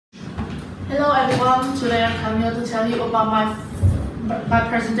Hello everyone, today I come here to tell you about my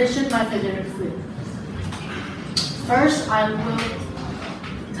presentation, my favorite food. First, I will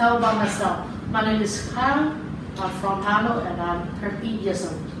tell about myself. My name is Kyle, I'm from Hanoi and I'm 30 years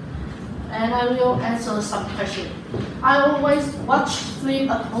old. And I will answer some questions. I always watch film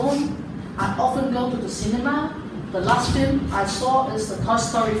at home. I often go to the cinema. The last film I saw is the Toy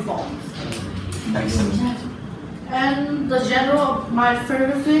Story 4. Excellent. And the genre of my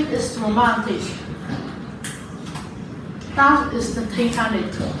favorite film is romantic. That is the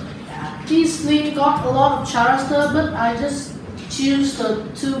Titanic. This film got a lot of characters, but I just choose the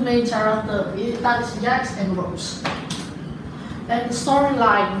two main characters, that is Jack and Rose. And the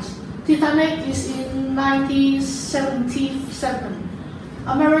storylines. Titanic is in 1977.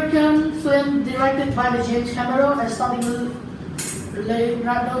 American film directed by James Cameron and starring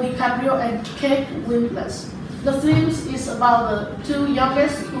Leonardo DiCaprio and Kate Winslet. The film is about the two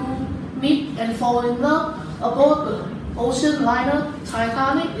youngest who meet and fall in love aboard the ocean liner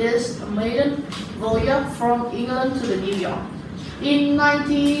Titanic is a maiden voyage from England to New York. In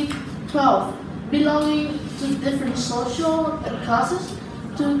 1912, belonging to different social classes,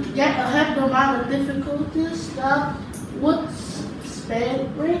 to get ahead no matter difficulties that would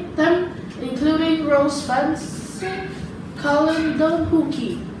separate them, including Rose Fancy, calling them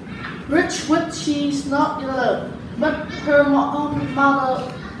hooky. Rich with she's not in love, but her mother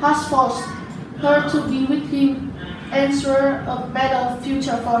has forced her to be with him, ensure a better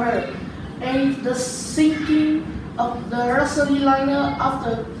future for her, and the sinking of the Russell liner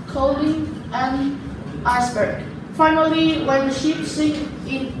after coaling an iceberg. Finally, when the ship sinks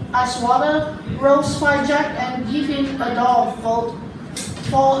in ice water, Rose finds Jack and gives him a doll for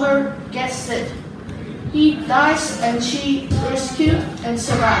her guest set. He dies and she rescued and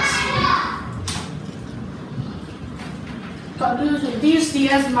survives. Conclusion. This is the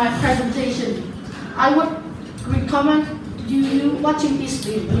end of my presentation. I would recommend you watching this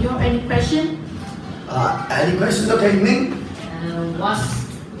video. Do you have any questions? Any questions? Okay, Ming? What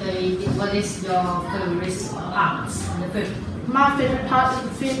is your favorite part in the film? My favorite part of the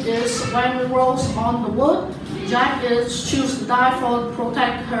film is when Rose on the boat, Jack chooses to die for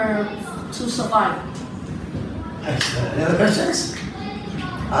protect her to survive. Excellent. Any other questions?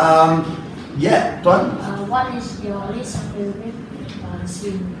 Yeah, Don? What is your least favorite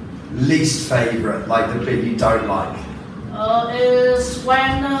scene? Least favourite, like the bit you don't like? Is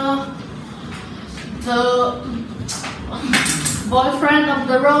when the boyfriend of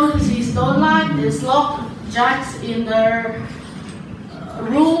the Rose is don't like is locked Jack's in their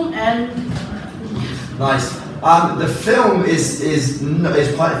room and. Nice. The film is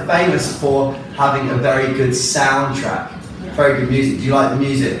quite famous for having a very good soundtrack, very good music. Do you like the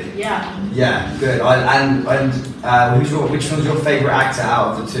music? Yeah. Yeah, good. Which one's your favourite actor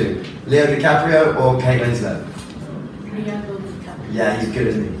out of the two? Leo DiCaprio or Kate Winslet? Leonardo DiCaprio. Yeah, he's good,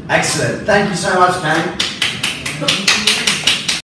 isn't he? Excellent. Thank you so much, Kang.